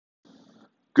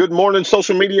Good morning,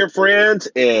 social media friends,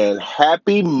 and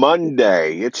happy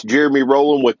Monday. It's Jeremy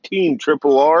Rowland with Team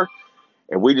Triple R,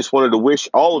 and we just wanted to wish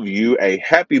all of you a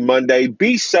happy Monday.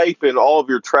 Be safe in all of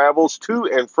your travels to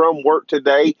and from work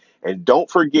today, and don't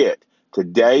forget,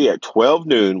 today at 12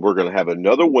 noon, we're going to have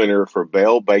another winner for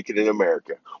Bale Bacon in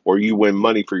America, where you win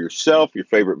money for yourself, your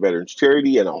favorite veterans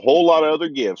charity, and a whole lot of other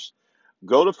gifts.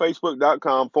 Go to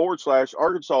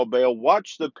facebook.com/Arkansas Bale.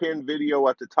 Watch the pinned video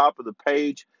at the top of the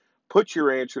page. Put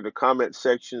your answer in the comment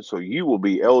section so you will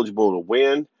be eligible to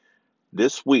win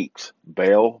this week's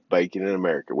Bale Bacon in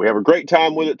America. We have a great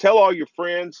time with it. Tell all your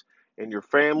friends and your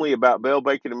family about Bale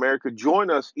Bacon America. Join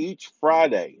us each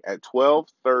Friday at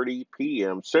 12:30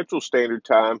 p.m. Central Standard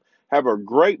Time. Have a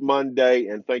great Monday,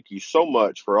 and thank you so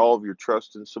much for all of your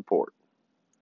trust and support.